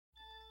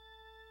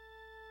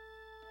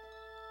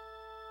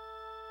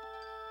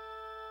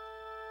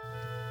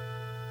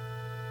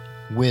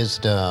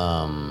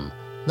Wisdom,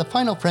 the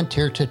final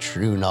frontier to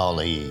true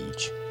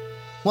knowledge.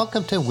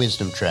 Welcome to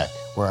Wisdom Trek,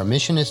 where our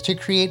mission is to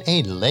create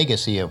a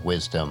legacy of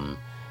wisdom,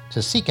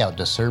 to seek out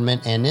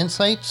discernment and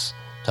insights,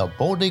 to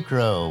boldly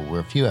grow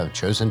where few have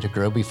chosen to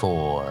grow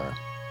before.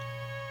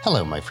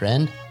 Hello, my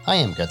friend. I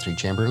am Guthrie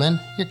Chamberlain,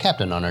 your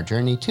captain on our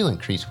journey to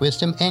increase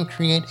wisdom and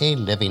create a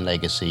living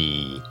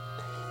legacy.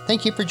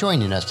 Thank you for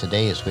joining us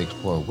today as we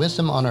explore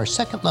wisdom on our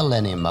second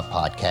millennium of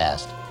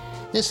podcast.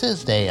 This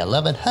is day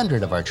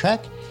 1100 of our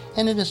trek,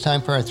 and it is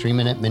time for our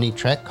 3-minute mini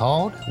trek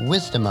called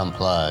Wisdom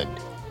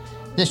Unplugged.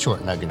 This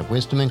short nugget of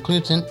wisdom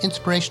includes an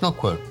inspirational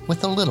quote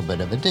with a little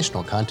bit of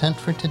additional content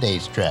for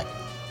today's trek.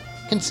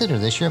 Consider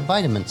this your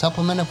vitamin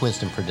supplement of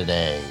wisdom for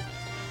today.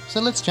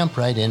 So let's jump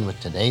right in with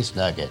today's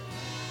nugget.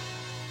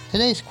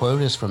 Today's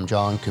quote is from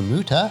John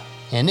Kumuta,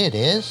 and it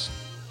is,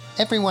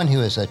 "Everyone who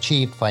has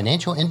achieved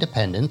financial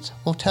independence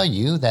will tell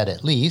you that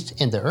at least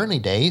in the early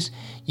days,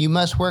 you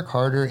must work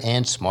harder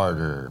and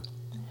smarter.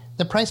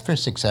 The price for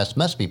success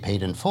must be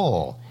paid in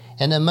full,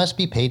 and it must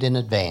be paid in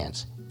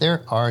advance.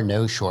 There are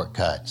no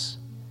shortcuts."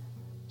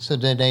 So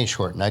today's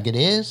short nugget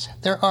is,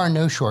 there are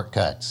no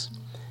shortcuts.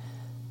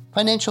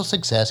 Financial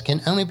success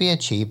can only be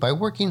achieved by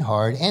working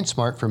hard and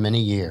smart for many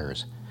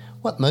years.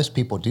 What most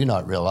people do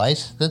not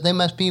realize is that they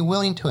must be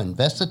willing to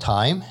invest the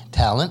time,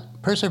 talent,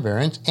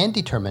 perseverance, and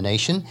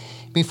determination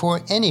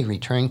before any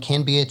return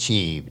can be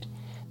achieved.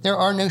 There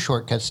are no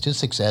shortcuts to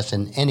success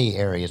in any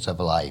areas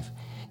of life,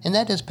 and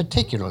that is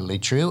particularly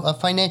true of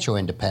financial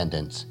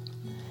independence.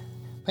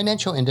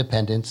 Financial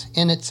independence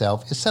in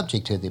itself is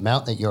subject to the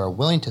amount that you are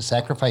willing to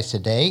sacrifice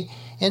today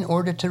in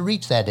order to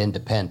reach that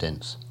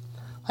independence.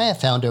 I have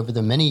found over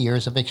the many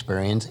years of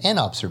experience and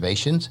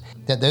observations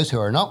that those who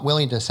are not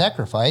willing to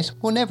sacrifice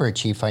will never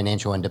achieve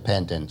financial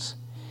independence.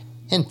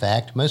 In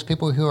fact, most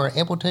people who are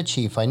able to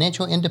achieve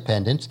financial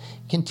independence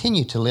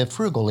continue to live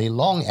frugally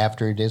long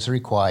after it is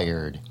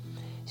required.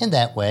 In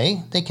that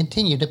way, they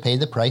continue to pay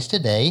the price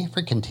today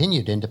for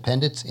continued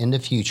independence in the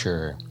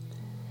future.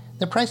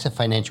 The price of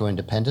financial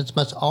independence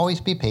must always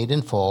be paid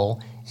in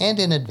full and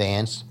in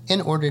advance in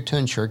order to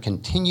ensure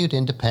continued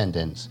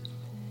independence.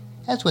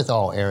 As with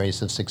all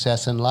areas of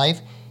success in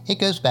life, it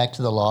goes back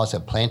to the laws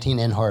of planting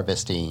and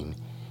harvesting,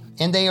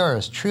 and they are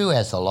as true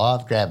as the law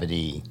of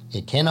gravity.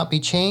 It cannot be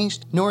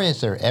changed, nor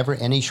is there ever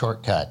any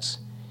shortcuts.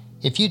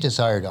 If you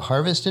desire to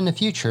harvest in the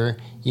future,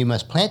 you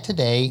must plant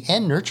today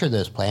and nurture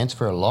those plants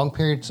for long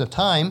periods of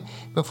time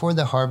before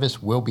the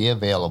harvest will be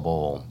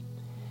available.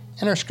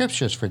 And our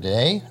scriptures for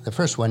today, the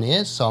first one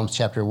is Psalms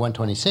chapter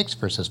 126,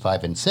 verses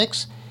 5 and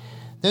 6.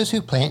 "Those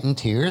who plant in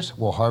tears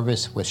will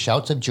harvest with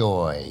shouts of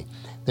joy.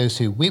 Those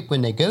who weep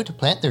when they go to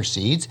plant their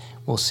seeds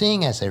will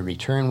sing as they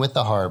return with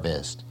the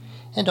harvest."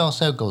 And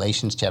also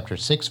Galatians chapter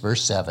 6,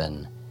 verse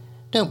 7.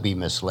 "Don't be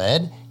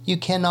misled. You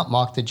cannot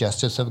mock the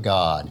justice of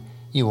God.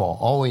 You will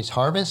always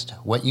harvest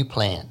what you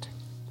plant."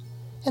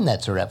 And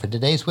that's a wrap for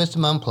today's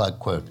Wisdom Unplugged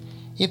quote.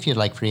 If you'd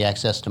like free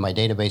access to my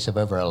database of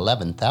over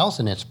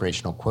 11,000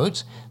 inspirational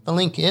quotes, the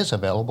link is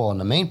available on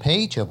the main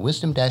page of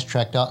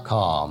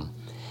wisdom-trek.com.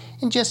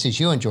 And just as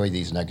you enjoy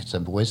these nuggets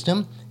of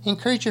wisdom,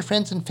 encourage your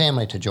friends and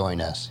family to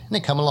join us and to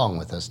come along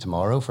with us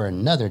tomorrow for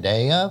another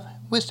day of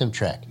Wisdom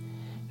Trek,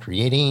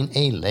 creating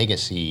a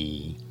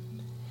legacy.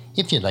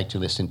 If you'd like to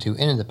listen to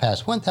any of the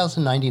past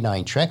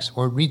 1,099 treks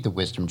or read the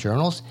wisdom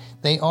journals,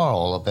 they are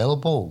all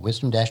available at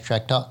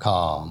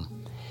wisdom-trek.com.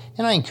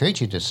 And I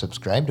encourage you to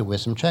subscribe to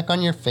Wisdom Trek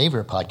on your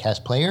favorite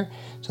podcast player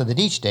so that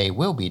each day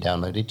will be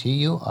downloaded to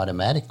you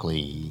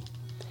automatically.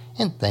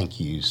 And thank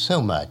you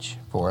so much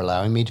for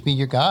allowing me to be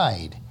your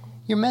guide,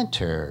 your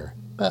mentor,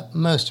 but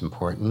most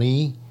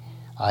importantly,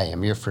 I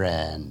am your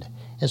friend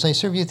as I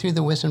serve you through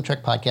the Wisdom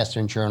Trek podcast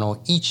and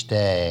journal each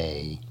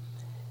day.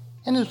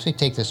 And as we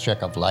take this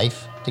trek of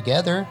life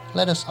together,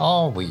 let us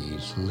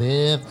always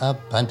live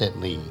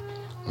abundantly,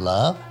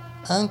 love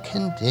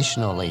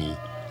unconditionally,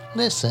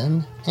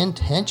 listen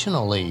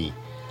intentionally,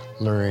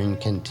 learn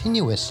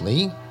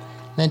continuously,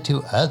 lend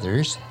to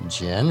others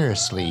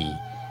generously,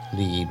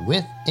 lead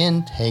with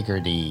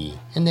integrity,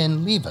 and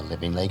then leave a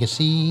living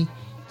legacy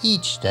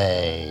each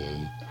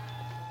day.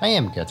 I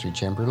am Guthrie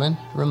Chamberlain,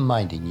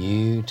 reminding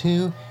you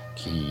to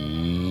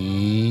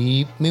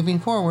keep moving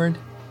forward,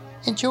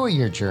 enjoy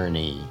your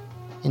journey,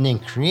 and then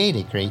create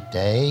a great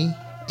day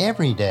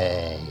every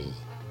day.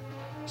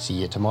 See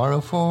you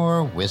tomorrow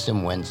for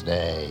Wisdom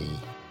Wednesday.